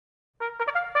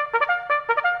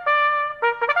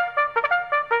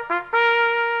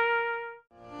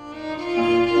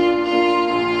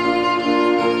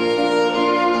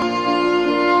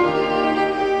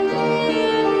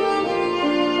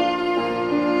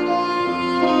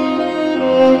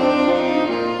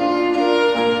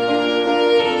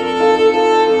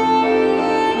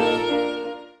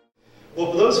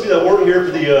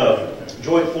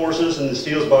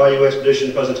Tornado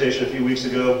Expedition presentation a few weeks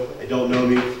ago. They don't know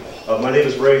me. My name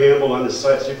is Ray Hamel. I'm the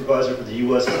site supervisor for the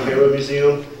U.S. Aero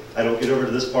Museum. I don't get over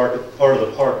to this part of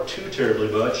the park too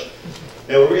terribly much.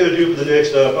 And what we're going to do for the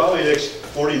next, probably the next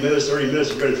 40 minutes, 30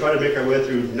 minutes, we're going to try to make our way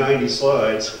through 90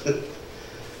 slides. And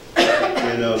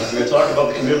we're going to talk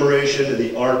about the commemoration and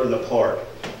the art in the park.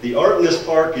 The art in this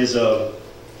park is a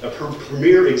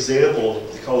premier example,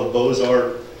 they call it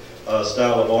Beaux-Arts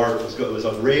style of art. It was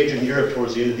a rage in Europe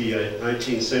towards the end of the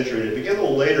 19th century, and it began a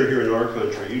little later here in our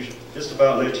country, just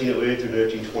about 1908 through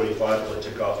 1925 when it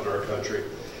took off in our country.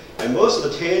 And most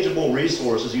of the tangible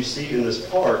resources you see in this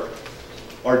park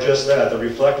are just that. They're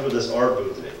reflective of this art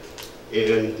movement.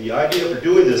 And the idea for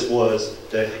doing this was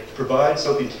to provide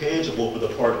something tangible for the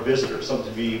park visitor, something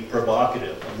to be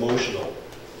provocative, emotional,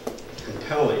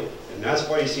 compelling. And that's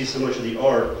why you see so much of the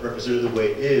art represented the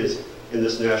way it is in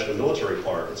this National Military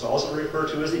Park. It's also referred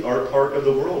to as the art park of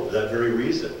the world for that very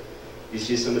reason. You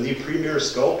see some of the premier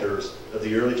sculptors of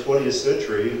the early 20th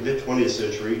century, mid 20th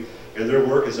century, and their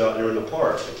work is out there in the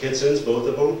park. The Kitsons, both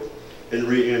of them,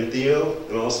 Henry and Theo,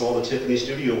 and also all the Tiffany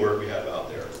studio work we have out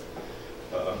there.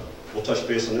 We'll touch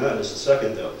base on that in just a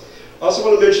second, though. I also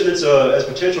want to mention it's as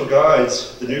potential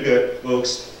guides, the new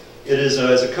folks, it is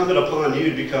incumbent upon you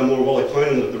to become more well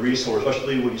acquainted with the resource,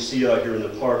 especially what you see out here in the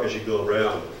park as you go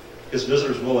around. Because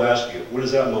visitors will ask you, what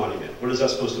is that monument? What is that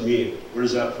supposed to mean? Where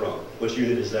is that from? Which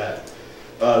unit is that?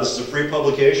 This is a free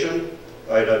publication.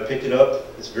 I picked it up.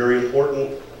 It's very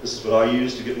important. This is what I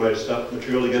use to get my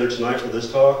material together tonight for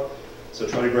this talk. So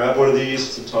try to grab one of these.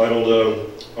 It's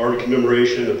entitled Art of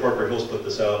Commemoration, and Parker Hill's put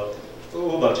this out,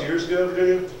 about 2 years ago,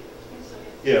 Virginia?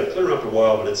 Yeah, it's been around for a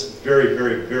while, but it's a very,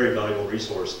 very, very valuable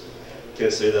resource.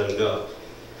 Can't say that enough.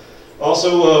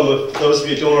 Also, if those of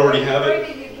you who don't already have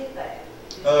it,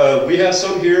 we have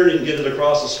some here, and you can get it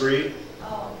across the street.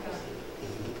 Oh, okay.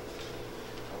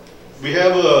 We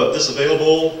have this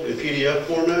available in PDF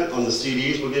format on the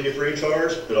CDs. We'll give you free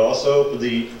charge, but also for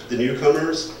the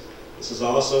newcomers, this is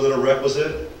also then a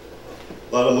requisite.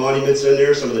 A lot of monuments in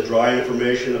there, some of the dry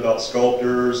information about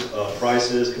sculptors,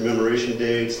 prices, commemoration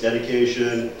dates,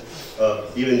 dedication,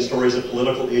 even stories of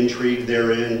political intrigue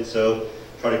therein. So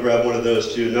try to grab one of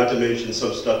those too, not to mention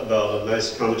some stuff about a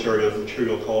nice commentary on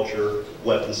material culture,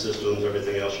 weapon systems,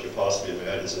 everything else you could possibly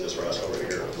imagine in this rascal right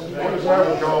here. What is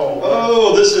that called?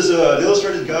 Oh, this is an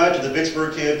illustrated guide to the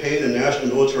Vicksburg campaign and National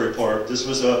Military Park. This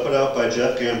was put out by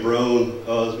Jeff Gambrone.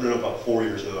 It's been around about 4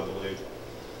 years now, I believe.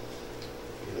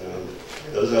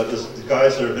 The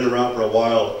guys that have been around for a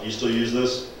while, do you still use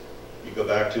this? You go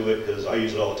back to it, because I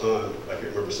use it all the time if I can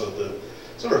remember something.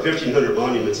 It's over 1,500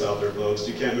 monuments out there, folks.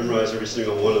 You can't memorize every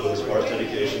single one of them as far as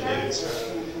dedication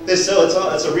dates. They sell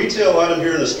it's a retail item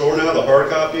here in the store now, the hard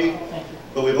copy,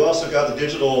 but we've also got the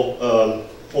digital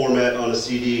format on a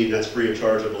CD, and that's free of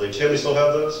charge, I believe. Tim, you still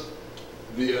have those?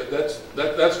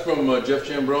 That's from Jeff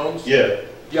Chambrone's? Yeah.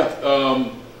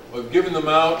 Yeah. I've given them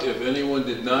out. If anyone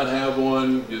did not have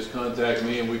one, just contact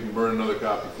me and we can burn another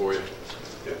copy for you.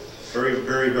 Yeah. Very,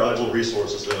 very valuable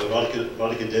resources, though. A lot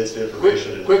of condensed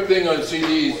information. Quick thing on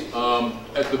CDs.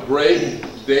 At the break,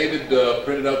 David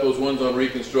printed out those ones on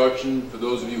Reconstruction. For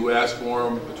those of you who asked for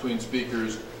them between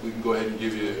speakers, we can go ahead and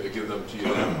give them to you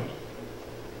now.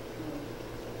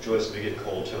 Joyce, if you get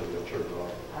cold, tell me I'll turn it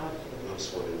off. I'm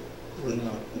sweating.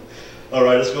 All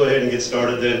right, let's go ahead and get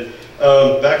started then.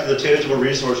 Back to the tangible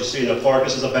resource you see in the park.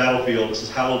 This is a battlefield. This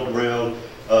is hallowed ground.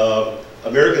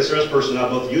 American service personnel,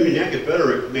 both Union and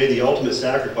Confederate, made the ultimate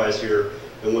sacrifice here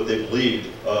in what they believed.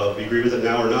 If we agree with it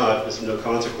now or not, it's no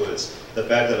consequence. The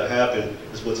fact that it happened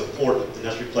is what's important, and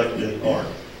that's reflected in the art.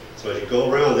 So as you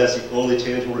go around, that's the only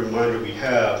tangible reminder we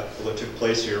have of what took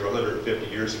place here 150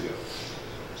 years ago.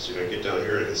 So you're going to get down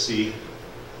here and you can see.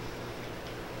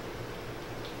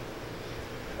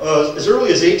 As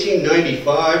early as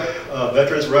 1895,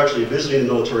 veterans were actually visiting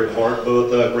the military park.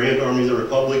 Both Grand Army of the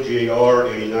Republic, GAR,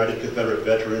 and United Confederate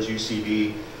Veterans,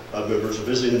 UCV, members were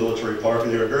visiting the military park,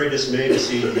 and they were very dismayed to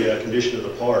see the condition of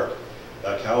the park.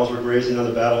 Cows were grazing on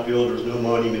the battlefield. There was no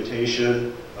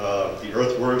monumentation. The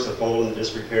earthworks had fallen into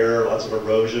disrepair, lots of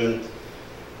erosion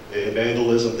and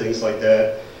vandalism, things like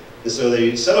that. And so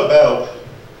they set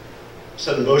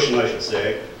in motion, I should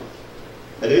say,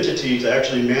 an entity to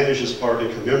actually manage this park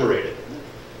and commemorate it.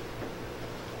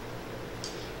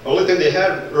 The only thing they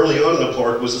had early on in the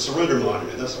park was the Surrender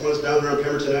Monument. That's the one that's down there on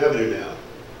Pemberton Avenue now.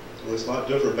 So it's a lot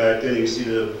different back then. You can see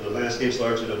the landscape's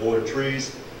largely devoid of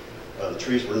trees. The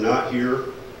trees were not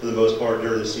here for the most part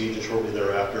during the siege and shortly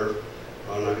thereafter.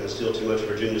 I'm not going to steal too much of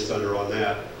Virginia's thunder on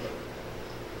that.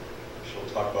 She'll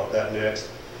talk about that next.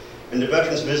 And the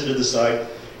veterans visited the site.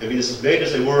 I mean, as dismayed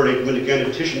as they were, they began to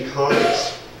petition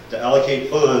Congress to allocate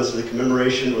funds to the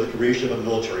commemoration or the creation of a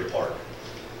military park.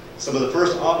 Some of the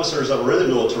first officers that were in the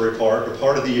military park, or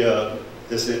part of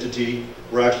this entity,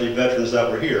 were actually veterans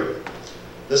that were here.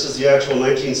 This is the actual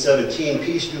 1917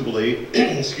 Peace Jubilee,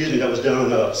 excuse me, that was down in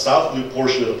the south loop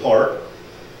portion of the park.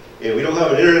 And we don't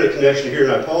have an internet connection here,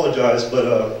 and I apologize,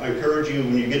 but I encourage you,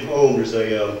 when you get home, there's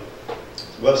a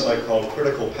website called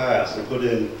Critical Pass, and put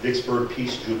in Vicksburg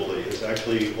Peace Jubilee. It's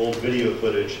actually old video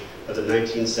footage of the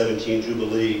 1917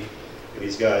 Jubilee, and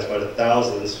these guys, by the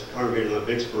thousands, congregated on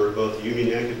Vicksburg, both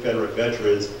Union and Confederate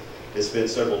veterans, and spent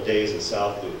several days in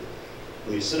South Loop.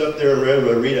 When you sit up there in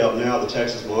Railroad Redoubt now, the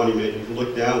Texas Monument, you can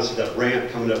look down and see that ramp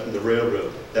coming up from the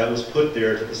railroad. That was put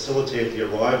there to facilitate the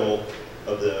arrival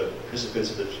of the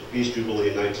participants of the Peace Jubilee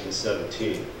in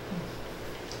 1917.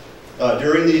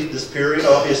 During this period,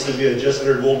 obviously we had just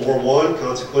entered World War I.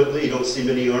 Consequently, you don't see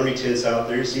many army tents out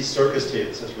there. You see circus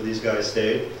tents. That's where these guys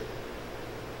stayed.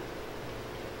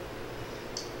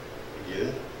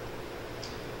 Again.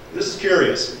 This is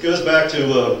curious. It goes back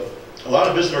to a lot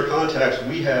of visitor contacts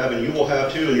we have, and you will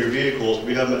have too in your vehicles.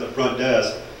 We have them at the front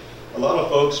desk. A lot of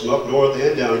folks from up north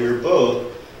and down here both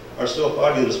are still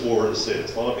fighting this war in a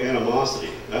sense. A lot of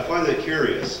animosity. And I find that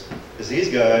curious, because these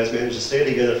guys managed to stay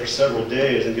together for several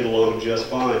days and get along just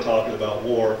fine talking about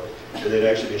war, and they'd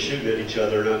actually been shooting at each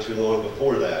other not too long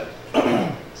before that.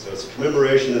 So it's a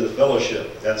commemoration and the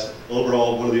fellowship. That's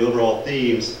overall one of the overall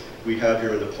themes we have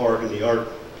here in the park and the art.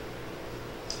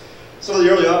 Some of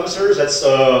the early officers, that's,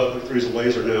 there's a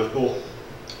laser now, cool.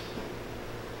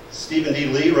 Stephen D.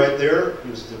 Lee right there.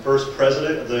 He was the first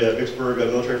president of the Vicksburg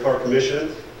Military Park Commission,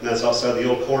 and that's outside the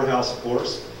old courthouse, of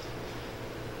course.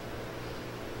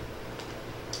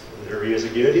 And there he is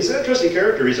again. He's an interesting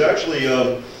character. He's actually,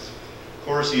 of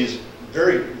course, he's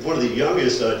one of the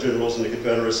youngest generals in the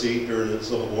Confederacy during the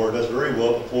Civil War. Does very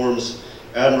well, performs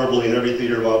admirably in every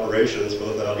theater of operations,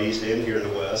 both out east and here in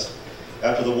the west.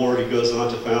 After the war, he goes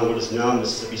on to found what is now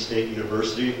Mississippi State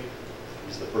University.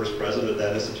 He's the first president of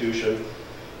that institution.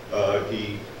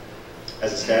 He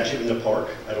has a statue in the park.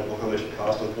 I don't know how much it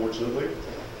cost, unfortunately,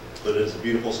 but it's a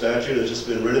beautiful statue. It's just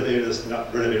been renovated. It's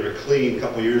not renovated, but cleaned a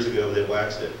couple years ago. They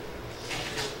waxed it.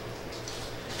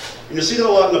 And you'll see that a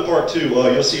lot in the park too.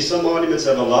 You'll see some monuments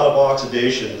have a lot of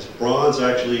oxidation. Bronze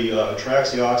actually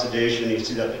attracts the oxidation. You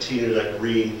see that patina, that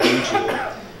green hue to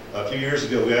it. A few years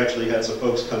ago, we actually had some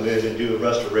folks come in and do a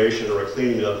restoration or a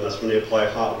cleaning up, and that's when they apply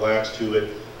hot wax to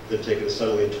it, then take an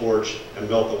acetylene torch and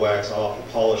melt the wax off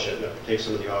and polish it, and that takes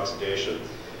some of the oxidation.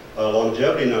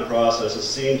 Longevity in that process has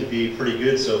seemed to be pretty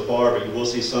good so far, but you will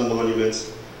see some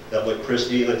monuments that look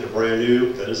pristine, like they're brand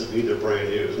new. That doesn't mean they're brand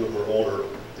new. Some of them are older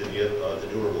than the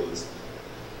newer ones.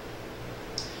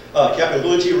 Captain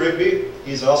William T. Rigby,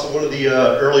 he's also one of the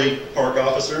early park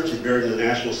officers. He's buried in the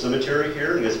National Cemetery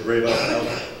here, and he has a grave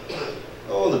out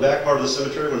in the back part of the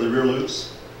cemetery, one of the rear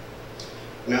loops.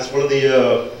 And that's one of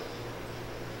the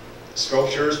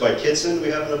sculptures by Kitson we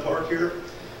have in the park here.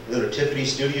 Another Tiffany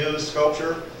Studios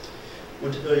sculpture.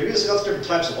 You're going to see lots of different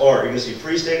types of art. You're going to see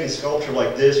freestanding sculpture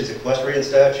like this, these equestrian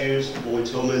statues, Willie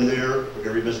Tillman there. We're going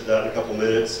to revisit that in a couple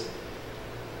minutes.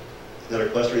 Another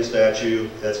equestrian statue,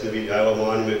 that's going to be the Iowa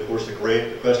Monument. Of course, the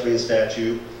Grant equestrian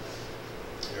statue.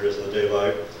 There it is in the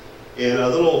daylight. And a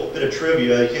little bit of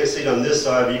trivia, you can't see it on this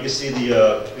side, but you can see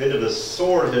the end of the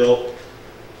sword hilt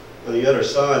on the other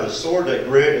side. The sword that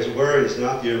Grant is wearing is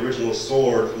not the original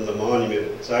sword from the monument.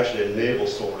 It's actually a naval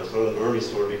sword. It's not an army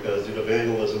sword, because due to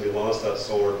vandalism, we lost that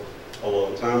sword a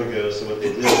long time ago. So what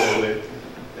they did,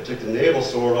 they took the naval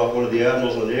sword off one of the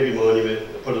admirals on the Navy monument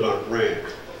and put it on Grant.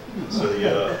 So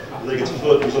I think its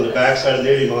foot was on the backside of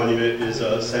the Navy monument is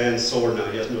Sand's sword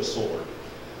now. He has no sword.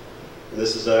 And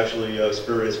this has actually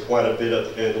experienced quite a bit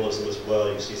of vandalism as well.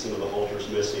 You can see some of the halters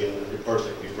missing, and the parts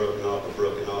that can be broken off are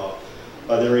broken off.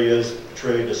 There he is,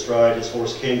 portrayed astride his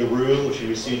horse Kangaroo, which he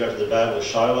received after the Battle of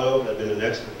Shiloh. That had been an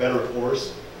ex-Confederate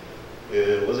horse. And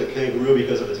it wasn't Kangaroo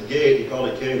because of its gait. He called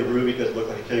it Kangaroo because it looked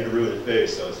like a kangaroo in the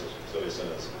face, so he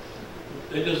says.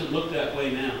 It doesn't look that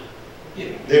way now.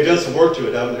 Yeah. They've done some work to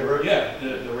it, haven't they, Rick? Yeah,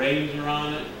 the reins are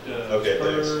on it, okay,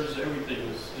 spurs, thanks. Everything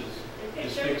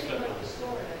is fixed up.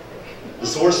 The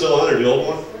sword's still on there, the old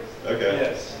one? Okay.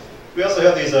 Yes. We also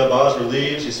have these bas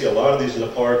reliefs. You see a lot of these in the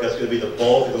park. That's going to be the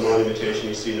bulk of the monumentation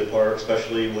you see in the park,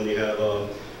 especially when you have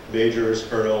majors,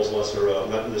 colonels, lesser,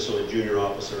 not necessarily junior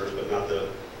officers, but not the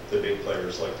big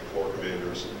players like the Corps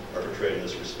commanders are portrayed in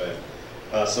this respect.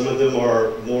 Some of them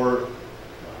are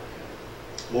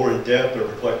more in depth or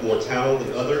reflect more talent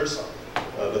than others.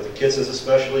 But the Kitsons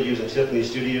especially, using Tiffany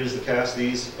Studios to cast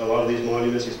a lot of these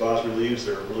monuments, these bas reliefs,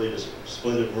 they're really just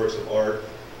splendid works of art.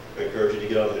 I encourage you to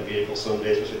get out in a vehicle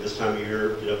someday, especially this time of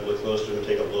year, get up really close to them and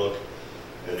take a look.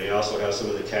 And they also have some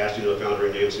of the casting of the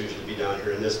foundry names usually be down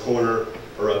here in this corner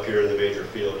or up here in the major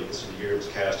field. You can see the year it was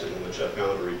casted in which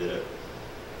foundry did it.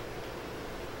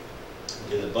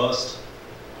 Again, the bust.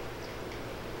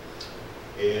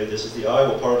 And this is the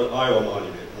Iowa part of the Iowa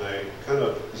monument. And I kind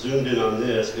of zoomed in on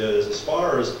this because as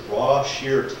far as raw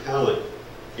sheer talent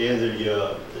and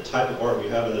the type of art we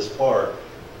have in this park,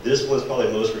 this one's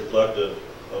probably most reflective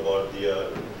of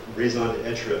the raison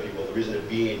d'etre, if you will, the reason of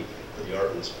being for the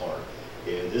art in this park.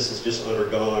 And this has just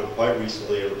undergone quite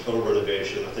recently a total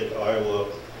renovation. I think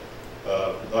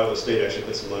Iowa State actually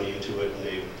put some money into it, and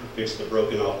they fixed the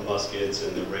broken off muskets,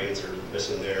 and the reins are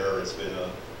missing there. It's been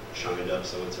shined up,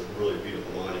 so it's a really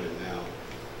beautiful monument now.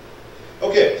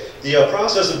 Okay, the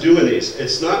process of doing these,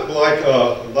 it's not like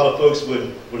a lot of folks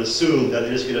would assume that they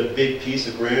just get a big piece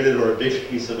of granite or a big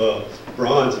piece of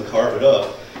bronze and carve it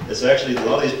up. It's actually, a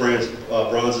lot of these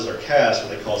bronzes are cast,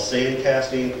 what they call sand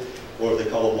casting, or what they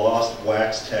call a lost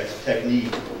wax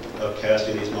technique of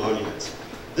casting these monuments.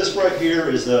 This right here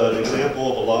is an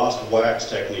example of a lost wax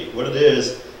technique. What it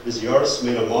is the artist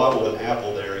made a model of an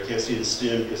apple there. You can't see the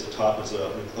stem because the top is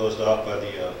closed off by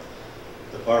the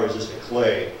fire-resistant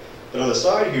clay. But on the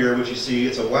side here, what you see,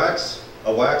 it's a wax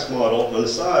model. On the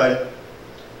side,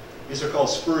 these are called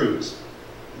sprues.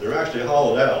 They're actually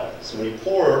hollowed out. So when you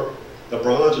pour the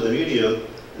bronze or the medium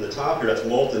in the top here, that's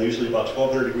molten, usually about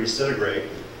 1200 degrees centigrade.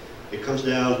 It comes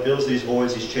down, fills these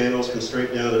voids, these channels, comes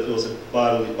straight down and fills the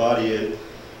body in,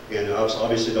 and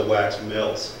obviously the wax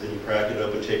melts. Then you crack it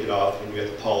up and take it off, and you have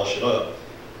to polish it up.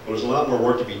 But there's a lot more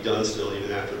work to be done still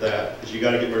even after that, because you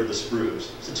got to get rid of the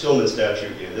sprues. It's a Tillman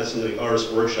statue again. That's in the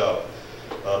artist's workshop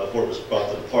before it was brought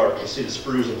to the park. You see the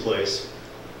sprues in place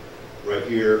right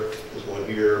here. There's one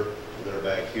here, and then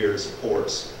back here, the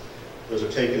supports. Those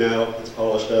are taken out, it's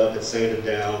polished up, it's sanded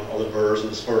down, all the burrs and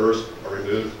the spurs are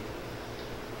removed.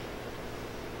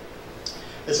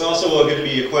 It's also good to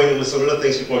be acquainted with some of the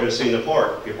things people are going to see in the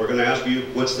park. People are going to ask you,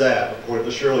 what's that? I'll point to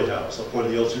the Shirley House. I'll point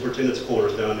to the old superintendent's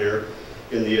quarters down there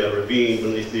in the ravine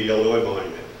beneath the Illinois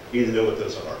Monument. You need to know what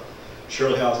those are.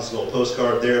 Shirley House is a little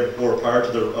postcard there prior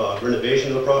to the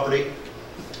renovation of the property.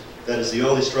 That is the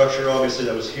only structure, obviously,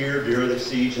 that was here during the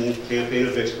siege and campaign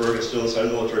of Vicksburg. It's still inside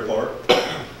the military park.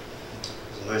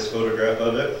 There's a nice photograph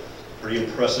of it. Pretty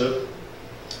impressive.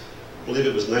 I believe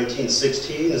it was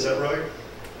 1916, is that right?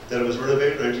 That it was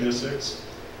renovated, 1906?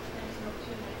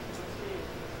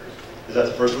 Is that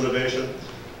the first renovation?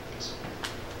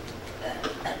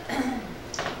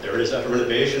 There it is after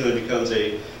renovation, and it becomes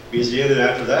a museum, and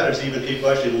after that, there's even people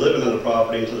actually living on the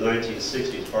property until the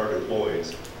 1960s, park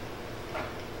employees.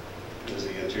 There's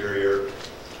the interior.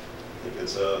 I think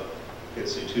it's, can't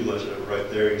see too much of it right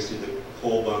there. You see the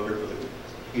coal bunker for the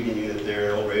heating unit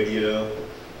there, old radio.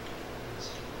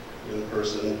 Young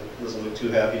person doesn't look too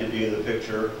happy to be in the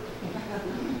picture.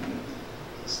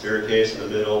 Staircase in the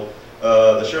middle.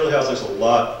 The Shirley House looks a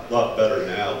lot better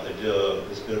now.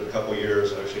 It's been a couple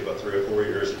years, actually about 3 or 4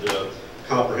 years. They did a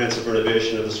comprehensive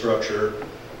renovation of the structure,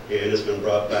 and it's been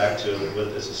brought back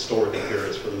to its historic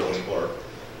appearance for the most part.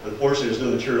 Unfortunately, there's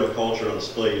no material culture on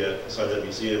display yet inside that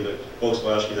museum, but folks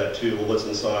will ask you that too. Well, what's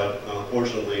inside?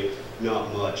 Unfortunately,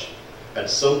 not much. At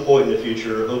some point in the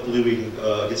future, hopefully we can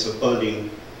get some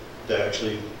funding to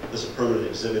actually put some permanent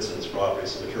exhibits in this property,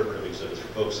 some interpretive exhibits for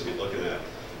folks to be looking at.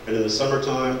 And in the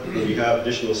summertime, when you have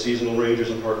additional seasonal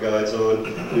rangers and park guides on,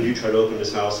 we do try to open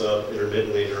this house up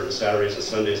intermittently during Saturdays and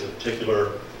Sundays in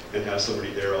particular, and have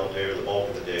somebody there all day or the bulk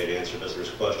of the day to answer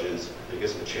visitors' questions and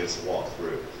give them a chance to walk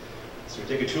through. So we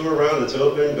take a tour around, it's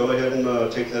open, go ahead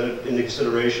and take that into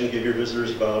consideration, give your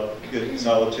visitors about a good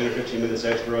solid 10 or 15 minutes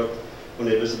extra when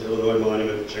they visit the Illinois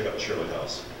Monument and check out the Shirley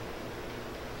House.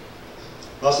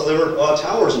 Also, there were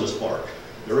towers in this park.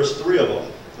 There was 3 of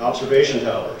them, observation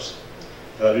towers.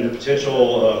 Due to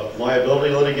potential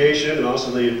liability litigation and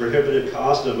also the prohibitive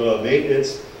cost of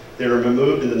maintenance, they were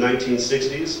removed in the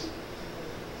 1960s.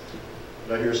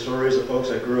 I hear stories of folks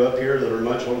that grew up here that are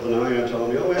much older than I am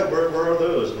telling me, oh yeah, where are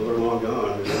those? Well, they're long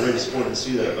gone. I'm really disappointed to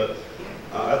see that, but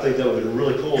I think that would have been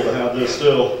really cool to have those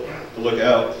still to look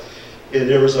out. And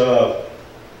there was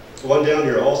one down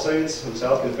near All Saints on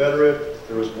South Confederate.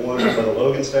 There was one by the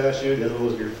Logan statue, and the other one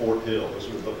was near Fort Hill. Those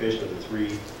were the location of the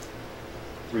three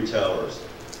towers.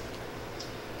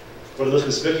 One of the most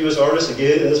conspicuous artists,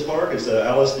 again, in this park is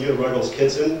Alice Theo Ruggles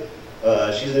Kitson.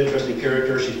 She's an interesting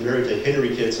character. She's married to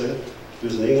Henry Kitson,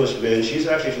 who's an Englishman. She's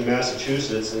actually from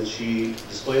Massachusetts, and she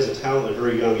displays a talent at a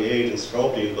very young age in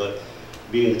sculpting, but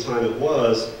being the time it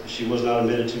was, she was not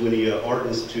admitted to any art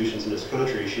institutions in this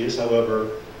country. She is,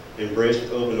 however, embraced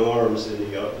with open arms in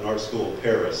an art school in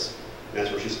Paris. And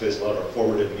that's where she spends a lot of her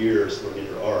formative years learning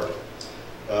her art.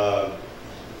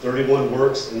 31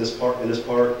 works in this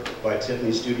park by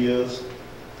Tiffany Studios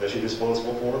that she's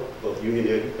responsible for, both Union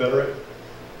and Confederate.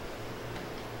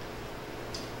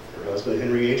 Her husband,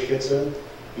 Henry H. Kitson,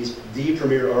 he's the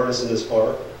premier artist in this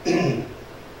park. And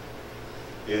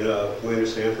I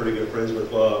understand, pretty good friends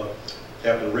with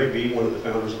Captain Rigby, one of the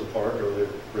founders of the park, or the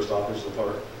first officers of the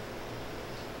park.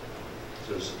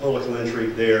 So there's political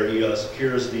intrigue there. He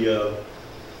secures the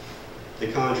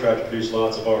contract to produce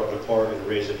lots of art in the park and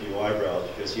raise a few eyebrows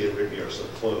because he and Rigby are so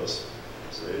close.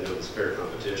 So they didn't know it was fair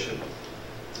competition.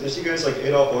 And you see guys like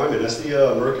Adolph Lyman, that's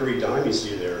the Mercury dime you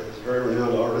see there. He's a very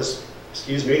renowned artist.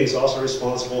 Excuse me, he's also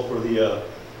responsible for the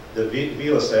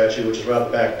Vila statue, which is right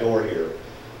out the back door here.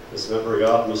 It's not very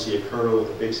often you see a colonel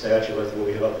with a big statue like the one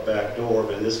we have out the back door,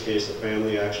 but in this case the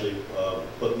family actually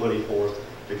put money forth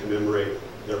to commemorate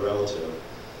their relative.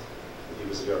 He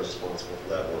was the guy responsible for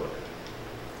that work.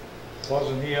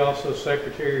 Wasn't he also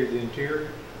Secretary of the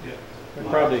Interior? Yeah. That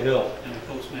probably helped. And the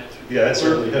postmaster. Yeah, that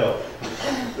certainly helped.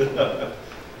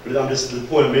 But I'm just, the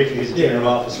point I'm making, he's a junior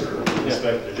officer with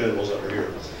respect to the generals over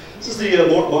here. This is the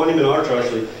monument arch,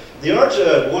 actually. The arch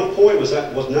at one point was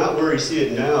not where you see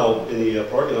it now in the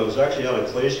parking lot. It was actually out on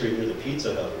Clay Street near the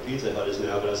Pizza Hut, where Pizza Hut is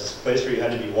now, but as Clay Street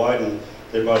had to be widened,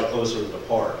 they brought it closer to the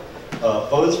park.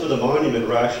 Funds for the monument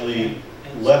were actually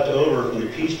left over from the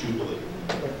Peace Jubilee.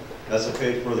 That's what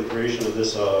paid for the creation of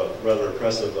this rather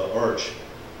impressive arch.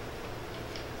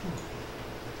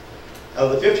 Out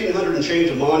of the 1,500 and change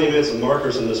of monuments and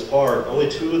markers in this park, only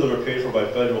 2 of them are paid for by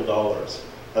federal dollars.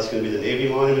 That's going to be the Navy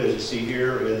Monument, as you see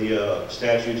here, and the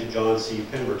statue to John C.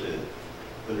 Pemberton.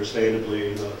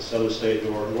 Understandably, the southern state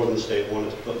or northern state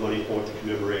wanted to put money forth to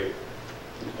commemorate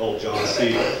old John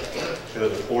C. Kind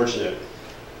of unfortunate.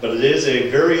 But it is a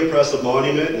very impressive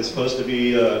monument. It's supposed to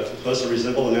be supposed to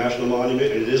resemble a national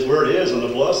monument, and it is where it is on the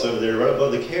bluffs over there, right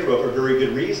above the K-Rope, for a very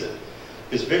good reason.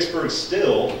 Because Vicksburg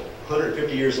still,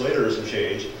 150 years later or some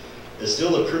change, is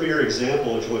still the premier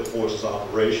example of joint forces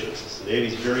operations. The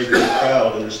Navy's very, very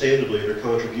proud, understandably, of their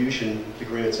contribution to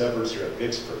Grant's efforts here at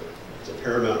Vicksburg. It's of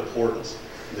paramount importance,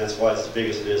 and that's why it's as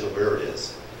big as it is and where it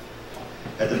is.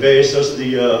 At the base, those are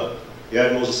the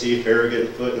admirals you see,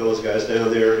 Farragut, Foote, and all those guys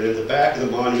down there. And at the back of the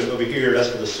monument over here, that's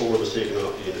where the sword was taken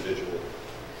off the individual.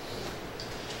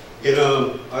 And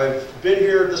I've been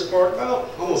here at this park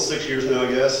about almost 6 years now,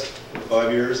 I guess,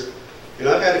 5 years. And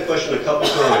I've had a question a couple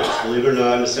times, believe it or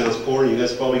not, and it sounds corny, you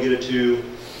guys probably get it too.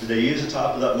 Did they use the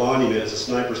top of that monument as a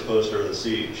sniper's post during the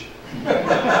siege? You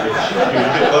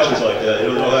get questions like that, you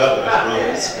don't know what happened,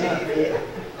 I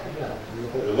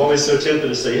promise. I'm always so tempted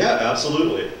to say, yeah,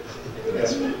 absolutely.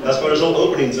 That's why there's little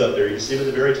openings up there. You can see them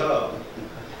at the very top.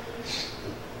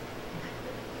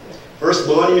 First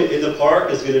monument in the park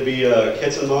is going to be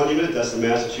Kitson Monument. That's the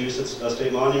Massachusetts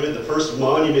State Monument. The first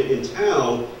monument in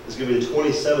town is going to be in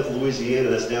 27th, Louisiana.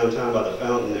 That's downtown by the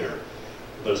fountain there.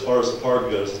 But as far as the park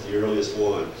goes, it's the earliest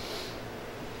one.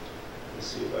 Let's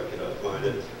see if I can find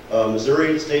it.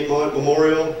 Missouri State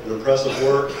Memorial, an impressive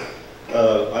work.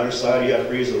 Either side, you have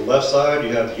trees. On the left side,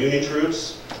 you have the Union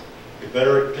troops.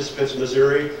 Confederate participants in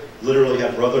Missouri literally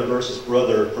have brother versus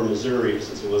brother from Missouri,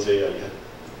 since it was a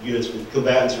units from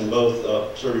combatants from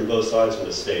both serving both sides of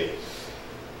the state.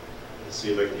 Let's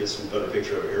see if I can get some better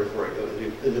picture over here before I go.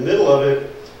 In the middle of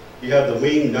it, you have the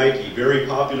winged Nike, very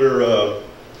popular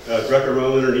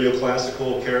Greco-Roman or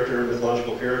neoclassical character,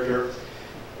 mythological character.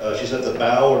 She's at the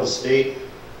bow of the state.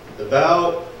 The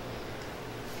bow,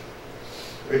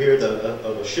 right here,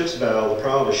 of a ship's bow, the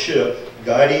prow of a ship,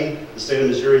 guiding the state of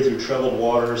Missouri through troubled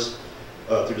waters,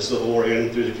 through the Civil War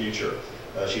and through the future.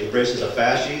 She embraces a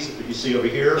fasces that you see over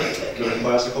here, another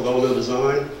classical element of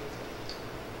design.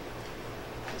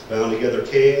 It's bound together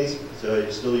canes.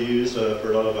 It's still used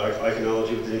for a lot of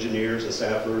iconology with engineers and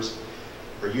sappers.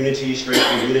 For unity, strength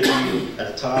through unity.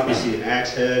 At the top you see an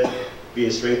axe head,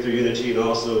 being strength through unity, and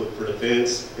also for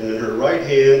defense. And in her right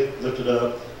hand, lifted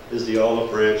up, is the olive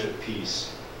branch of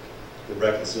peace, the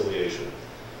reconciliation.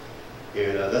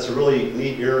 And that's a really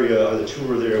neat area on the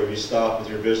tour there where you stop with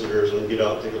your visitors and get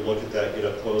out, take a look at that, get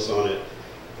up close on it,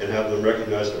 and have them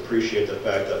recognize and appreciate the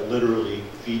fact that literally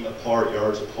feet apart,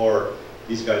 yards apart,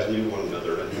 these guys knew one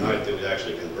another. At night they would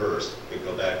actually converse and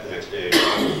go back the next day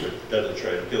and deadly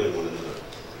try to killing one another.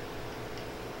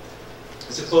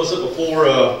 It's a close-up before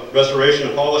restoration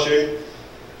and polishing.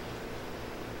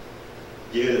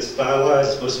 Again, it's stylized,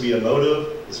 it's supposed to be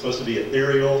emotive, it's supposed to be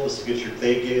ethereal, it's supposed to get your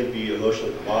thinking, be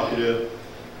emotionally provocative.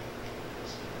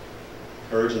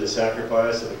 Encouraging the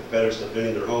sacrifice of the Confederates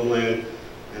defending their homeland,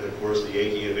 and of course the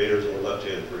Yankee invaders on the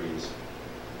left-hand frieze.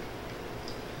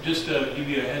 Just to give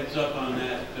you a heads up on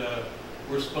that,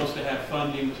 we're supposed to have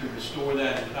funding to restore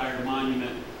that entire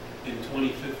monument in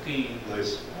 2015.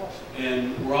 Nice.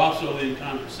 And we're also in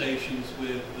conversations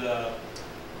with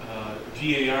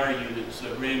GAR units,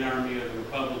 Grand Army of the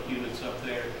Republic units up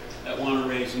there that want to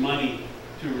raise money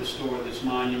to restore this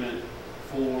monument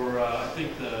for, I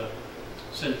think the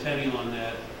centennial on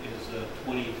that is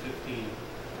 2015.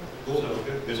 Cool. So,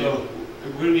 Good so deal.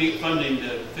 we're going to need funding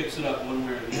to fix it up one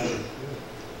way or the other.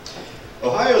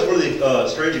 Ohio is one of the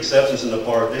strange exceptions in the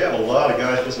park. They have a lot of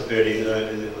guys participating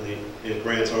in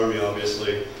Grant's Army,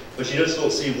 obviously, but you just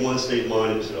don't see one state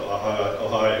monument in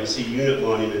Ohio. You see unit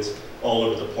monuments all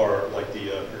over the park, like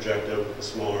the projectile, the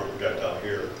smaller projectile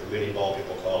here, the mini ball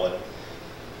people call it.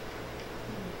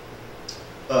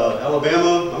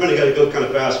 Alabama, I'm going to go kind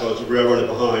of fast, folks. We're running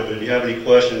behind, but if you have any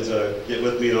questions, get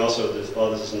with me. And also, this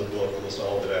is in the book, almost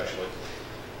all of it, actually.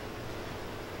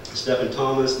 Stephen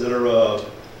Thomas, another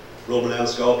world-renowned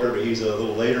sculptor, but he's a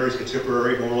little later. He's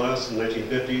contemporary, more or less, in the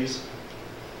 1950s.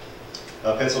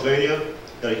 Pennsylvania,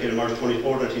 dedicated March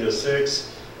 24, 1906.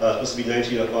 Supposed to be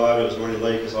 1905. It was running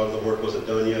late because a lot of the work wasn't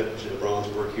done yet, which is the bronze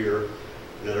work here.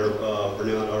 Another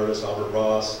renowned artist, Albert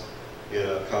Ross,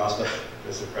 and Costa.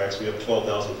 This cracks me up,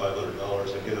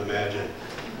 $12,500. I can imagine.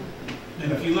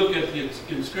 And if you look at the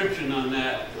inscription on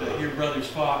that, Your Brothers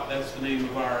Fought, that's the name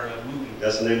of our movie.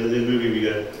 That's the name of the new movie we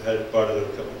had part of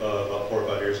it about 4 or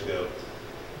 5 years ago.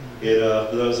 And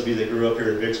for those of you that grew up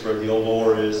here in Vicksburg, the old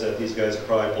lore is that these guys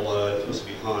cried blood. It's supposed to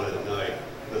be haunted at night.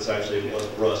 That's actually was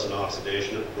rust and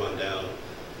oxidation that would run down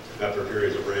after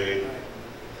periods of rain.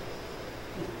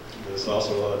 There's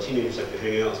also a lot of teenagers that can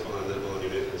hang out behind that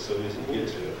monument. It's so easy to get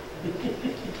to.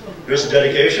 Here's the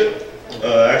dedication.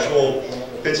 Actual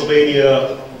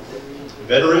Pennsylvania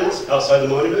veterans outside the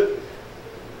monument.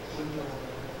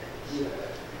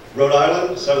 Rhode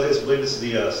Island, I believe this is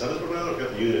the 7th Rhode Island. I've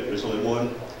got the unit. There's only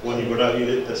one Rhode Island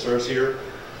unit that serves here.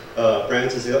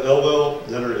 Francis Elwell,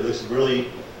 another, it looks really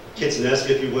Kitson-esque,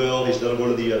 if you will. He's another one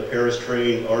of the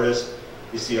Paris-trained artists.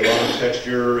 You see a lot of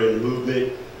texture and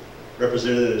movement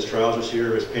represented in his trousers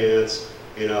here, his pants.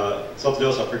 And something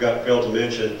else I failed to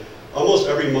mention, almost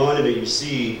every monument you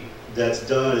see that's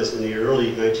done is in the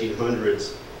early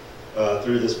 1900s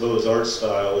through this Beaux-Arts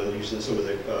style and using some of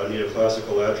the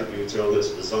neoclassical attributes,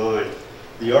 elements of design.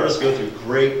 The artists go through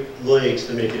great lengths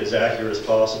to make it as accurate as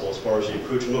possible as far as the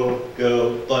accoutrement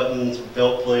go, buttons,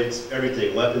 belt plates,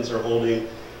 everything, weapons they're holding,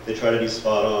 they try to be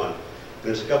spot on.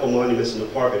 There's a couple monuments in the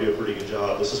park that do a pretty good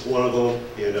job. This is one of them,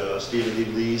 and Stephen D.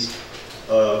 Lee's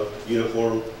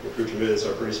uniform accoutrements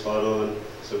are pretty spot on.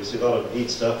 So we see a lot of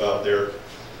neat stuff out there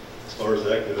as far as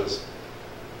that goes.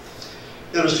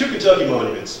 Now there's 2 Kentucky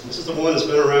monuments. This is the one that's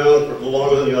been around for a little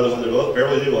longer than the other one. They're both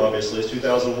fairly new, obviously. It's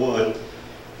 2001.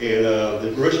 And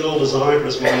the original design for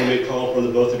this monument called for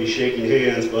them both to be shaking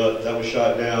hands, but that was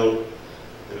shot down.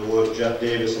 They don't want Jeff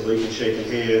Davis and Lincoln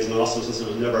shaking hands, and also since it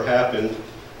was never happened,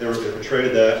 they were going to portray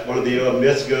that. One of the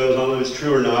myths goes, I don't know if it's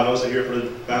true or not, I wasn't here for the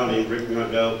founding, Rick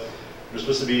might know. There's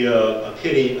supposed to be a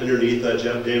penny underneath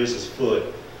Jeff Davis's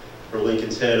foot, or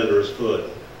Lincoln's head under his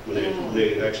foot, when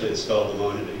they actually installed the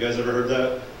monument. You guys ever heard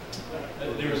that?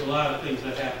 There was a lot of things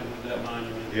that happened with that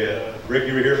monument. Yeah. Rick,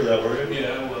 you were here for that, weren't you?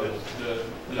 Yeah, I was.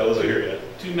 I wasn't here yet.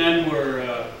 2 men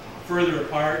were further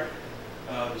apart.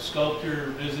 The sculptor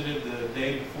visited the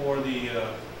day before the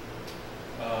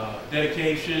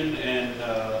dedication, and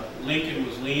Lincoln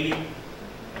was leaning.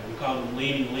 We called him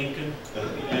Leaning Lincoln.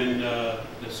 And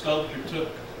the sculptor took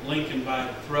Lincoln by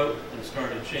the throat and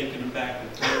started shaking him back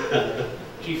and forth. And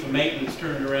Chief of Maintenance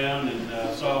turned around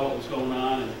and saw what was going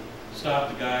on and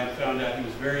stopped the guy and found out he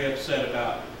was very upset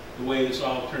about the way this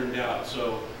all turned out.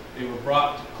 So they were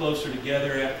brought closer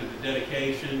together after the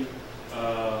dedication.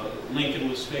 Lincoln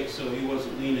was fixed so he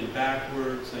wasn't leaning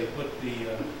backwards. They put the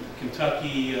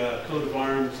Kentucky coat of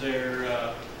arms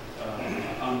there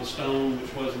on the stone,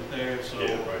 which wasn't there, so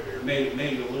yeah, right here. made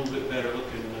it a little bit better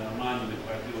looking monument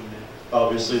by doing that.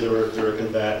 Obviously, there were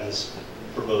combatants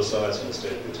for both sides of the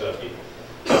state of Kentucky.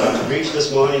 To reach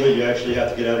this monument, you actually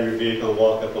have to get out of your vehicle and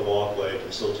walk up the walkway to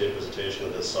facilitate visitation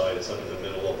of this site. It's up in the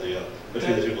middle of the,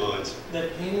 between the 2 lines.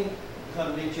 That painting is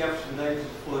underneath Jefferson Davis'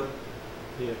 foot.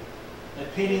 Yeah.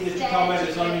 That painting that you're talking about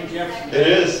is underneath Jefferson It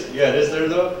Davis. is? Yeah, it is there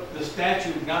though? The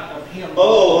statue, not of him.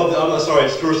 Oh, I'm sorry,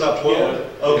 it's Tour Stop 12?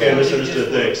 Yeah. Okay, I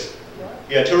misunderstood, thanks.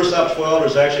 Yeah, Tour Stop 12,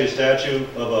 there's actually a statue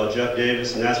of Jeff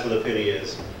Davis, and that's where the penny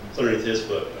is. It's underneath his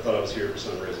foot. I thought I was here for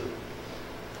some reason.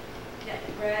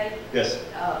 Ray? Yes?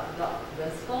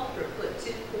 The sculptor put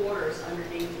 2 quarters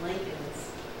underneath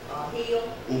Lincoln's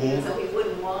heel, Mm-hmm. so he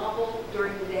wouldn't wobble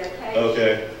during the dedication.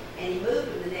 Okay. And he moved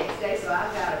him the next day, so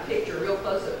I got a picture, a real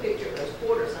close-up picture of those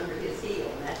quarters under his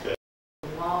heel, and that's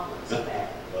wobbling so bad.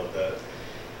 Love that.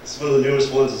 one of the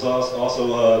newest ones. Is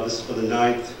also this is for the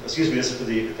 9th, excuse me, this is for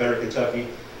the Confederate Kentucky.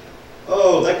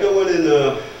 Oh, that going in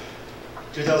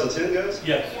 2010, guys?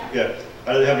 Yes. Yeah.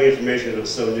 I didn't have any information. It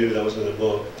was so new that was in the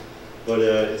book. But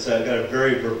it's got a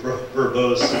very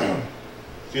verbose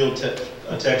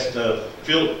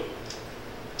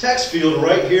text field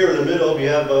right here in the middle. If you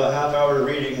have a half hour to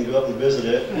read it, you can go up and visit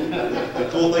it. The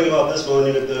cool thing about this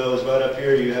monument, though, is right up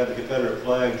here you have the Confederate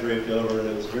flag draped over, and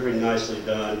it was very nicely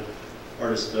done.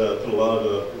 Artists put a lot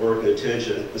of work and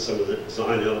attention to some of the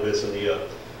design elements and the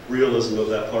realism of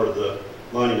that part of the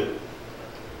monument.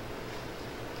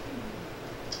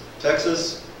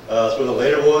 Texas, it's one of the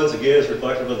later ones. Again, it's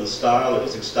reflective of the style, the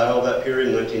artistic style of that period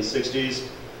in the 1960s.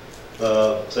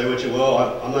 Say what you will,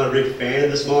 I'm not a big fan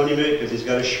of this monument because he's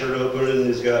got his shirt open and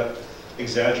he's got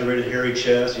exaggerated hairy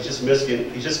chest. He's just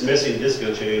missing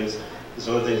disco chains. It's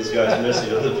the only thing this guy's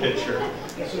missing on the picture.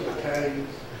 That's what the tag is.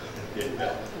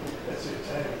 Yeah. That's the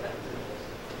tag.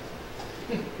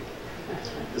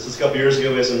 This is a couple years ago.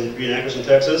 We had some reenactors in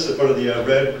Texas in front of the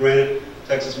red granite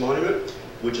Texas monument,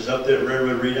 which is up there at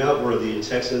Railroad Redoubt, where the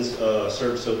Texans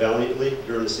served so valiantly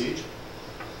during the siege.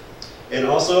 And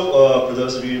also, for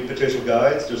those of you potential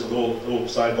guides, there's a little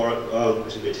sidebar,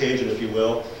 excuse me, a tangent, if you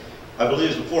will. I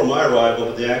believe it was before my arrival,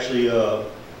 but they actually,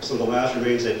 some of the last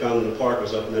remains they found in the park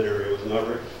was up in that area. Was it not,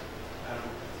 Rick?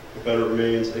 Confederate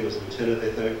remains. I think it was a lieutenant,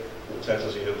 they think, in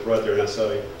Texas. You know, it was right there in that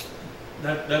site.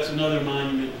 That's another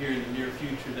monument here in the near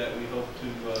future that we hope to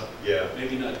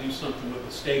maybe not do something with,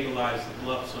 but stabilize the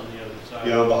bluffs on the other side.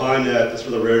 Yeah, behind that, that's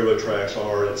where the railroad tracks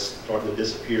are. It's starting to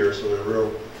disappear, so we're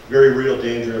in very real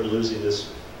danger of losing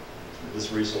this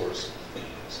resource.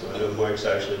 So I know Mike's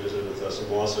actually visited with some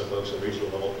WASO folks and regional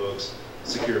level folks,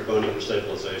 secure funding for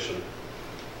stabilization.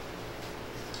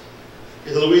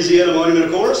 In the Louisiana Monument,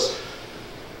 of course,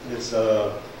 it's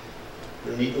a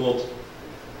neat little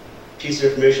piece of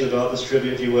information about this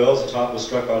tribute, if you will. The top was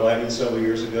struck by lightning several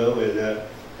years ago, and that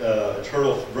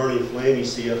eternal burning flame you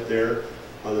see up there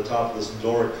on the top of this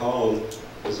Doric column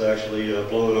was actually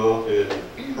blown off and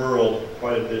hurled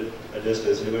quite a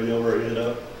distance. Anybody know where it ended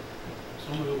up?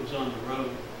 Some of it was on the road.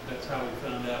 That's how we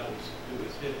found out it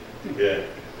was hit. Yeah,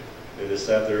 and it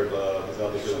sat there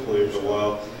without the flame for a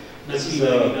while. This is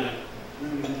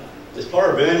 1999. as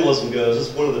far as vandalism goes, this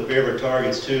is one of the favorite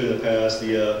targets too in the past.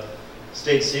 The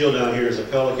state seal down here is a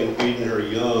pelican feeding her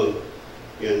young,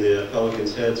 and the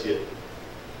pelican's heads get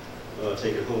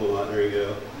taken home a lot. There you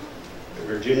go.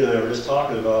 Virginia and I were just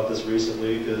talking about this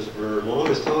recently because for the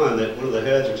longest time that one of the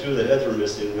heads or two of the heads were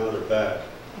missing, and now they're back.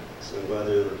 So I'm glad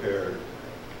they're repaired.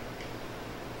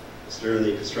 It's during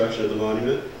the construction of the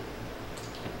monument.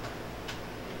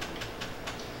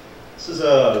 This is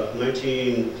a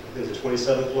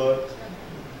 1927 flood.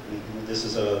 This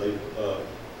is the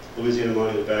Louisiana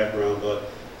monument background, but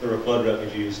there were flood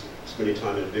refugees spending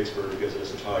time in Vicksburg because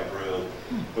it's such high ground.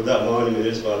 Where that monument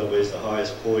is, by the way, is the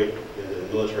highest point in the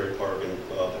military park in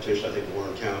potentially, I think,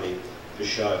 Warren County, just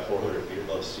shy of 400 feet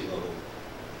above sea level.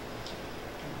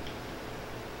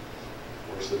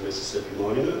 Of course, the Mississippi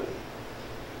Monument.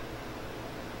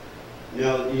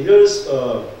 Now, you notice,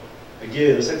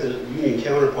 again, it's like the Union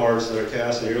counterparts that are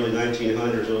cast in the early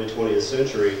 1900s, early 20th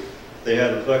century. They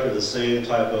had reflected the same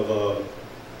type of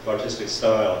artistic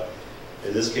style.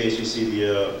 In this case, you see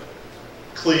the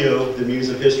Clio, the Muse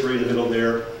of History, in the middle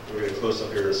there. We're going to close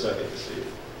up here in a second to see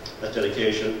that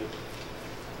dedication.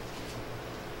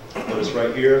 Notice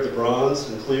right here, the bronze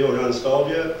and Clio are not installed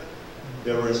yet.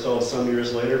 They were installed some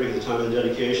years later because at the time of the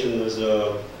dedication, those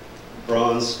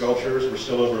bronze sculptures were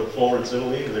still over in Florence,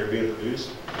 Italy, and they were being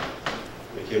produced.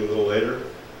 They came a little later.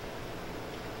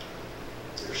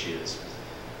 There she is.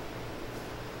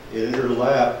 In her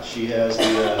lap, she has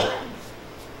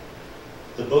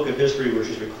the book of history where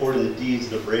she's recording the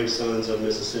deeds of the brave sons of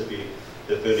Mississippi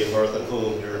defending hearth and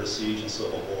home during the siege and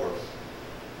Civil War.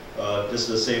 Just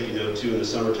as a safety note, too, in the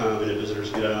summertime when the visitors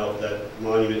get out, that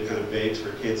monument kind of begs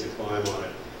for kids to climb on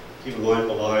it. Keep a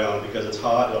mindful eye on it because it's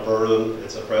hot, it'll burn them,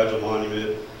 it's a fragile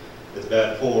monument, it's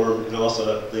bad form, and also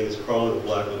that thing is crawling with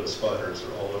black widow spiders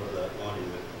are all over that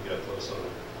monument. You get up close on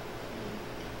it.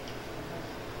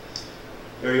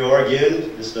 There you are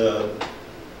again, just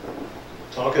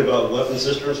talking about weapon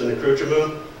cisterns and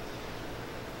accoutrement.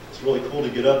 It's really cool to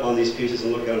get up on these pieces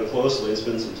and look at them closely and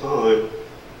spend some time.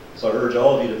 So I urge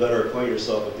all of you to better acquaint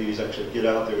yourself with these. Actually get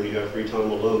out there when you have free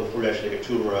time alone before you actually take a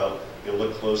tour out and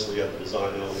look closely at the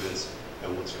design elements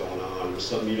and what's going on. If there's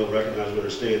something you don't recognize or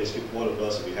understand, just one of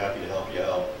us would be happy to help you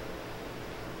out.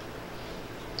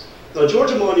 The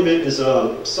Georgia monument is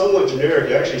somewhat generic.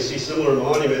 You actually see similar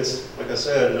monuments, like I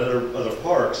said, in other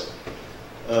parks.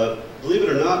 believe it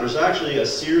or not, there's actually a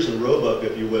Sears and Roebuck,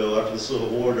 if you will, after the Civil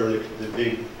War during the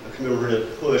big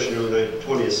commemorative push in the early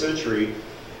 20th century,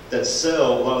 that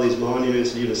sell a lot of these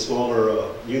monuments and even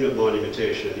smaller unit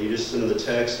monumentation. You just send them the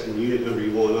text and the unit number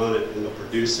you want on it, and they'll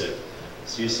produce it.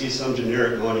 So you see some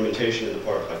generic monumentation in the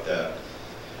park like that.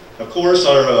 Of course,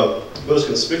 our most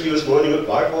conspicuous monument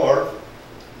by far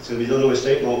is going to be the Illinois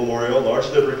State Memorial.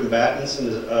 Largest number of combatants in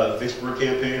the Vicksburg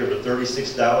campaign, over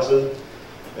 36,000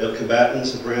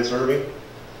 combatants in Grant's Army.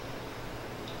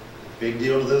 Big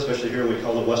deal to them, especially here we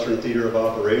call the Western Theater of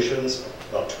Operations.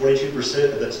 About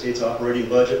 22% of that state's operating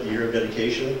budget, the year of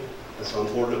dedication. That's how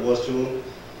important it was to them.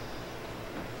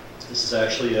 This is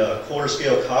actually a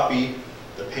quarter-scale copy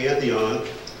of the Pantheon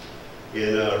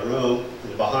in Rome.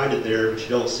 And behind it there, which you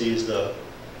don't see, is the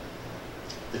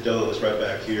dome. It's right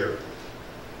back here.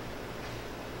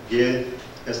 Again,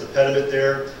 has the pediment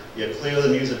there. You have clearly the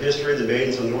muse of history, the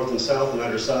maidens on the north and south on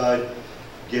either side.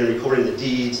 Again, recording the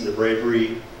deeds and the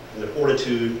bravery and the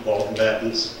fortitude of all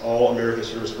combatants, all American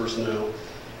service personnel,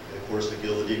 and of course the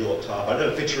Gilded Eagle up top. I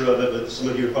have a picture of it, but some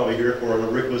of you are probably here for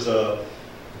it. Rick was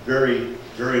very,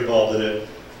 very involved in it.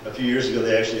 A few years ago,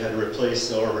 they actually had to replace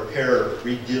or repair,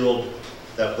 re-gild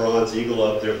that bronze eagle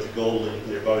up there with the gold leaf,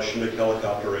 and they brought a Schmidt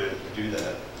helicopter in to do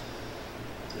that.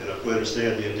 And if we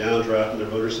understand, the downdraft and the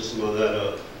motor system on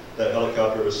that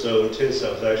helicopter was so intense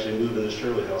that was actually moving the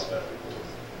Shirley House back and forth.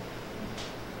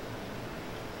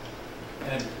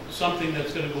 And something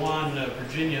that's going to go on in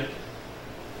Virginia,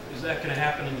 is that going to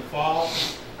happen in the fall?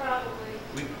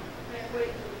 Probably.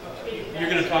 You're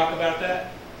going to talk about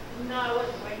that? No, I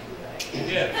wasn't going to.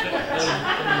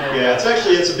 Yeah.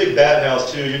 It's a big bat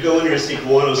house too. You go in here and see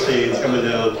guano stains coming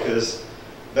down because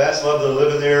bats love to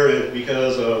live in there, and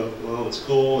because well, it's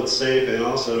cool, it's safe, and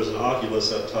also there's an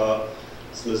oculus up top.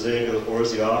 It's mosaic on the floor.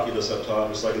 It's the oculus up top,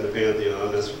 just like in the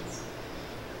Pantheon.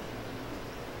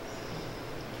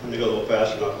 I'm going to go a little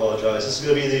faster, and I apologize. This is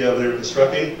going to be when they're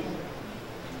constructing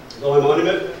the Illinois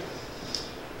Monument.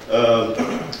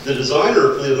 The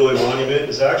designer for the Illinois Monument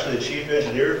is actually the chief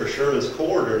engineer for Sherman's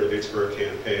Corps during the Vicksburg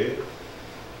campaign.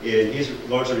 And he's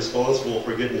largely responsible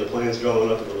for getting the plans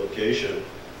drawn up at the location.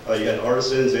 You had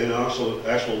artisans and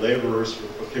actual laborers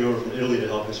who came over from Italy to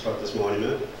help construct this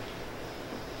monument.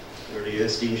 There he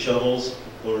is, steam shovels,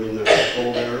 loading the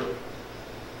coal there.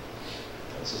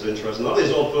 This is interesting. A lot of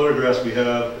these old photographs we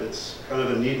have, it's kind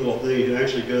of a neat little thing. You can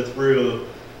actually go through,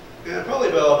 and probably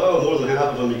about, more than half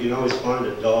of them, you can always find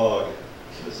a dog.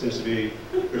 It seems to be,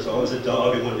 there's always a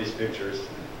dog in one of these pictures.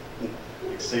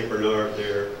 Like St. Bernard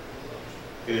there.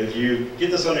 And if you get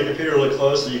this on your computer really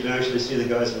closely, you can actually see the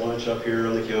guy's lunch up here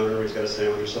on the counter where he's got a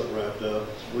sandwich or something wrapped up.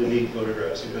 It's really neat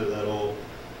photographs, even that old.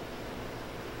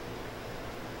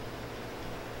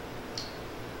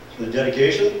 From the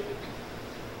dedication,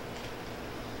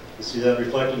 you see that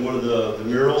reflected in one of the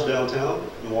murals downtown,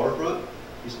 in the waterfront,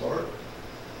 piece of art.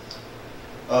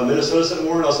 Minnesota State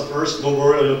Memorial, that's the first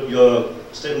memorial,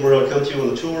 state memorial to come to on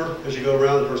the tour as you go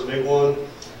around, the first big one.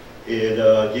 And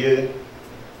again,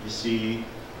 you see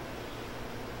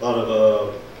a lot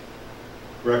of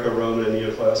Greco-Roman and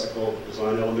neoclassical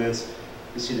design elements.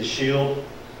 You see the shield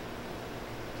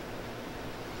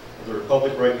of the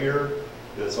Republic right here,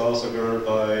 and it's also guarded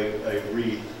by a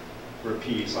wreath for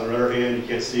peace. On the other hand, you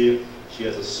can't see it, she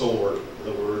has a sword with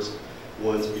the words,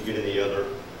 one's beginning the other.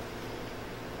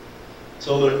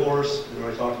 Tillman, of course, we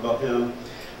already talked about him.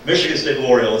 Michigan State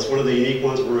Memorial, it's one of the unique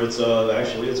ones where it's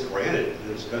actually it's granite.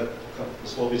 It's got a couple of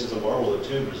small pieces of marble in it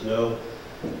too.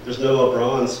 There's no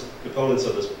bronze components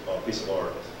of this piece of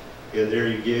art. And there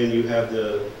again, you have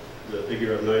the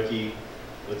figure of Nike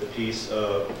with the piece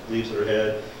of leaves on her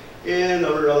head. And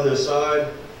over on the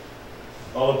side,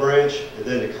 olive branch, and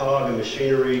then the cog and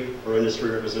machinery or industry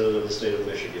representative of the state of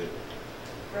Michigan.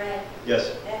 Brad?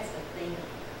 Yes? That's Athena.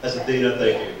 That's Athena,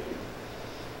 thank you.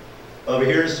 Over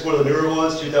here, this is one of the newer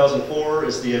ones, 2004.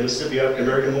 It's the Mississippi African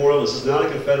American Memorial. This is not a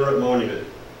Confederate monument.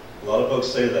 A lot of folks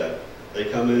say that. They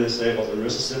come in and say, well, they're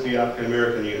Mississippi African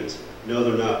American units. No,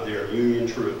 they're not. They're Union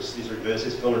troops. These are United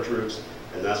States colored troops,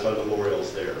 and that's why the memorial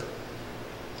is there.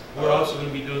 We're also going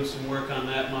to be doing some work on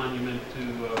that monument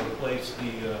to replace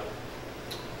the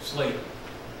slate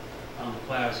on the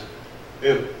plaza.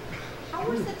 Yeah. How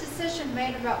was the decision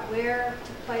made about where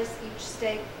to place each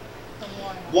state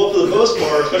memorial? Well, for the most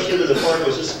part, especially when the park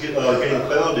was just getting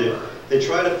founded, they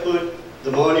try to put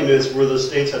the monuments where the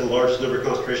states had the largest number of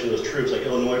concentration of those troops, like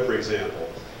Illinois, for example.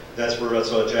 That's where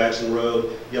that's Jackson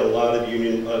Road. You had a lot of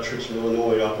Union troops from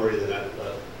Illinois operating in that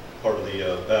part of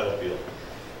the battlefield.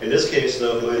 In this case,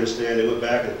 though, from what I understand, they went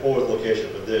back and forth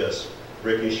location for this.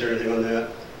 Rick, can you share anything on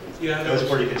that? Yeah, that was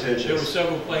pretty contentious. There were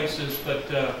several places, but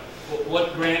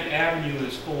what Grant Avenue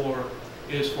is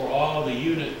for all the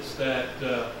units that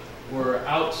were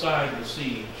outside the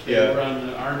siege. They Yeah. were on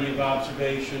the Army of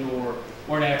Observation or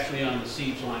weren't actually on the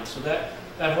siege line. So that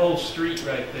whole street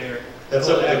right there. That's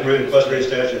up at the Grand Equestrian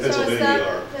Statue in So is Pennsylvania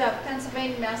are. that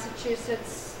Pennsylvania,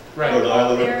 Massachusetts? Right. Rhode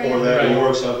Island area? before that, Right. New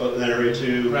York's up in that area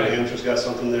too. New Right. Hampshire's got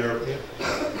something there.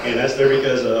 And that's there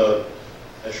because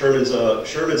Sherman's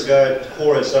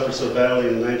corps had suffered so badly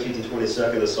in the 19th and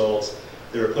 22nd assaults.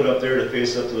 They were put up there to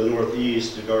face up to the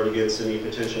northeast to guard against any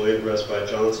potential ingress by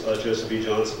Joseph E.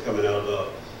 Johnson coming out of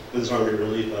with his army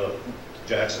relief out of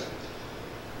Jackson.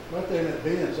 Right there in that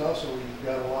Benz also, you've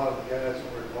got a lot of the guys that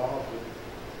were involved with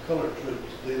colored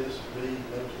troops, Dennis, Reed,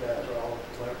 those guys are all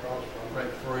right across from.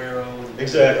 Right, Ferrero. And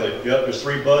Exactly. Yep. There's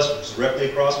 3 buses directly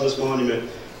across from this monument,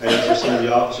 and those are some of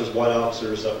the officers, white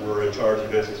officers that were in charge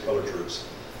of Massey's colored troops.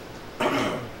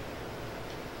 Can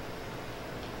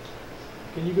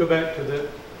you go back to the,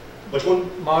 Which one?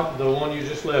 the one you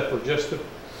just left for just a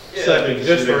Yeah, second, you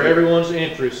just see for that. everyone's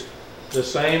interest? The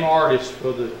same artist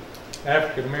for the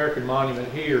African American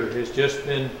monument here has just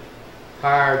been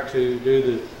hired to do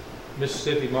the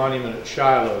Mississippi monument at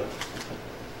Shiloh,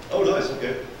 Oh, nice.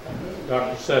 Okay.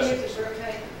 Dr. Sessions. Here's the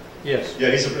birthday. Yes,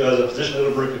 Yeah, he's a physician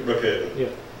in Brookhaven. yeah.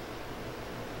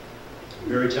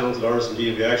 Very talented artist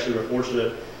indeed. We actually were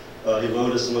fortunate. He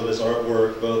loaned us some of his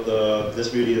artwork, both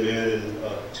this medium and in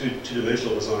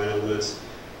two-dimensional design elements.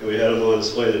 And we had them on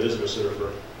display in the visitor center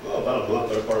for about a month,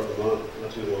 better part of a month,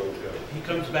 not too long ago. he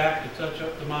comes back to touch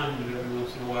up the monument every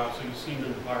once in a while, so you've seen him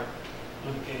in the park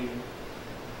on occasion.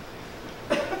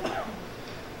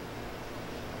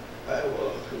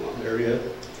 Iowa, come on, area.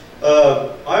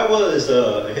 Iowa is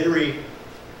a Henry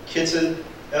Kitson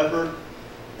effort,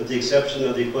 with the exception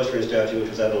of the equestrian statue, which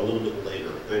was added a little bit later,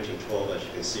 1912, as you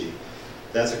can see.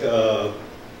 That's a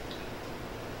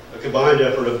combined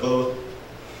effort of both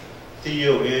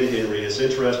Theo and Henry. It's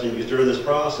interesting because during this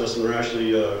process, when they're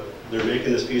actually they're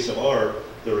making this piece of art,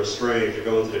 they're estranged. They're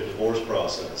going through the divorce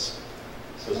process.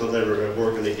 So it's not that they were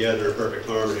working together in perfect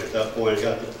harmony. At that point,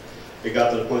 it got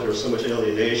to the point there was so much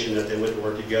alienation that they went to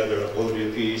work together. One would do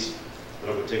a piece,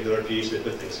 another would take another piece, and they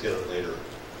put things together later.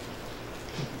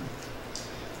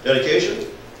 Dedication.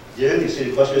 Again, you see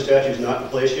the equestrian statue is not in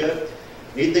place yet.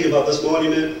 Neat thing about this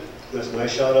monument, that's a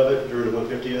nice shot of it during the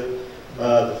 150th,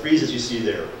 the friezes you see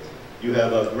there. You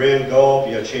have a Grand Gulf,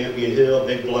 you have Champion Hill,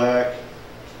 Big Black,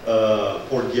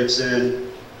 Port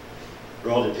Gibson.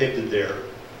 They're all depicted there.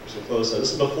 Some close.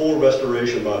 This is before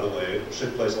restoration, by the way, which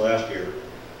took place last year.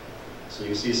 So you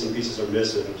can see some pieces are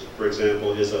missing. For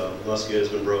example, his musket has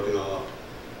been broken off.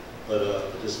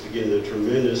 But just again, the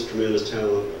tremendous, tremendous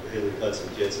talent of Henry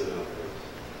Hudson Kitson out there.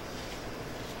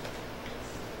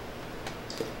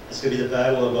 It's going to be the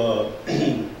battle of,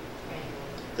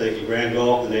 thank you, Grand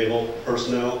Gulf, the naval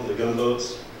personnel, the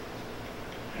gunboats.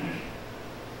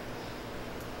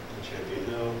 Champion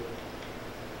Hill.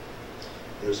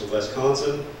 There's the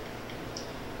Wisconsin.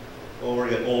 Oh, we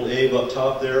got Old Abe up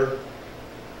top there.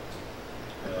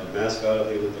 Mascot, I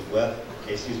think, with the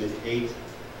the 8th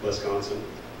Wisconsin.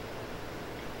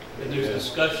 And there's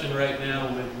discussion right now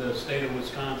with the state of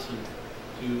Wisconsin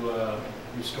to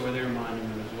restore their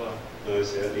monument as well.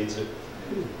 Nice, yeah, it needs it.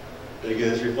 And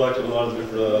again, it's reflected in a lot of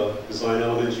different design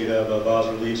elements. You have bas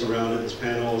reliefs around it, its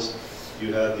panels.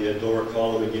 You have the Doric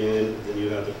column again, then you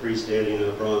have the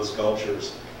freestanding bronze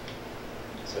sculptures,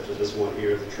 such as this one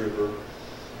here, the trooper,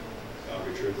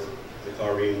 cavalry trooper, the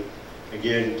carbine.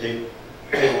 Again, take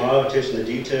a lot of attention to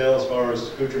detail as far as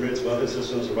accoutrements, weapon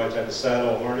systems, the right type of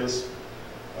saddle, harness.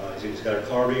 He's got a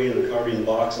carbine and a carbine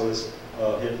box on his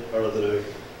hip, rather than a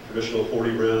traditional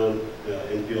 40-round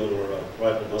infield or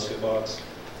rifle musket box.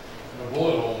 A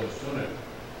bullet hole in his tunic.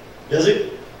 Does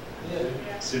it?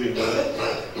 Yeah. See if he does it.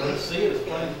 Let's see it, it's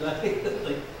plain today.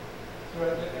 It's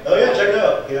right there. Oh yeah, check it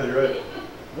out. Yeah, you're right.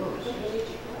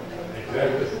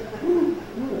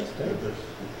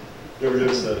 Never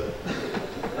noticed that.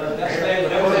 That's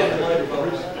bad, that was added later,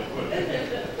 folks.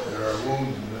 There are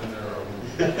wounds and then there are wounds.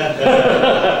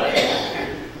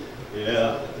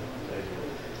 Yeah.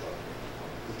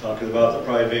 Talking about the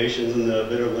privations and the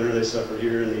bitter winter they suffered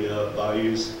here in the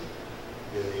bayous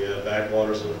and the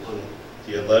backwaters on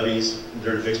the levees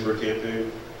during the Vicksburg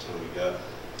campaign. That's all we got.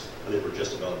 I think we're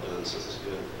just about done, so this is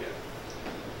good. Yeah.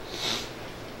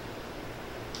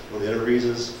 One of the other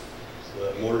reasons,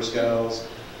 the mortar scows.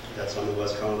 That's on the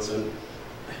Wisconsin.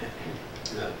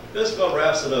 Yeah. This about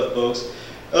wraps it up, folks.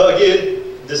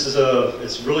 Again, this is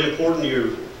it's really important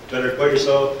you better acquaint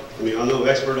yourself. I mean, I'm no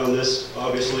expert on this,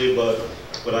 obviously, but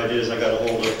what I did is I got a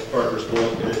hold of Parker's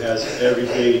book, and it has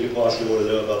everything you could possibly want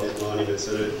to know about these monuments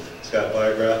in it. It's got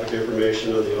biographic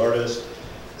information on the artist,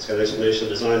 It's got an explanation of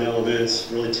design elements,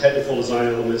 really technical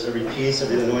design elements. Every piece of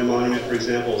the Illinois monument, for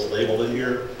example, is labeled in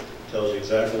here. Tells you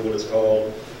exactly what it's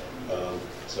called.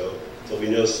 So there'll be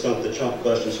no stump the chump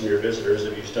questions from your visitors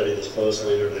if you study this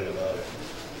closely and everything about it.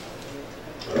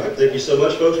 All right, thank you so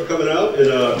much, folks, for coming out, and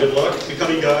good luck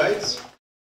becoming guides.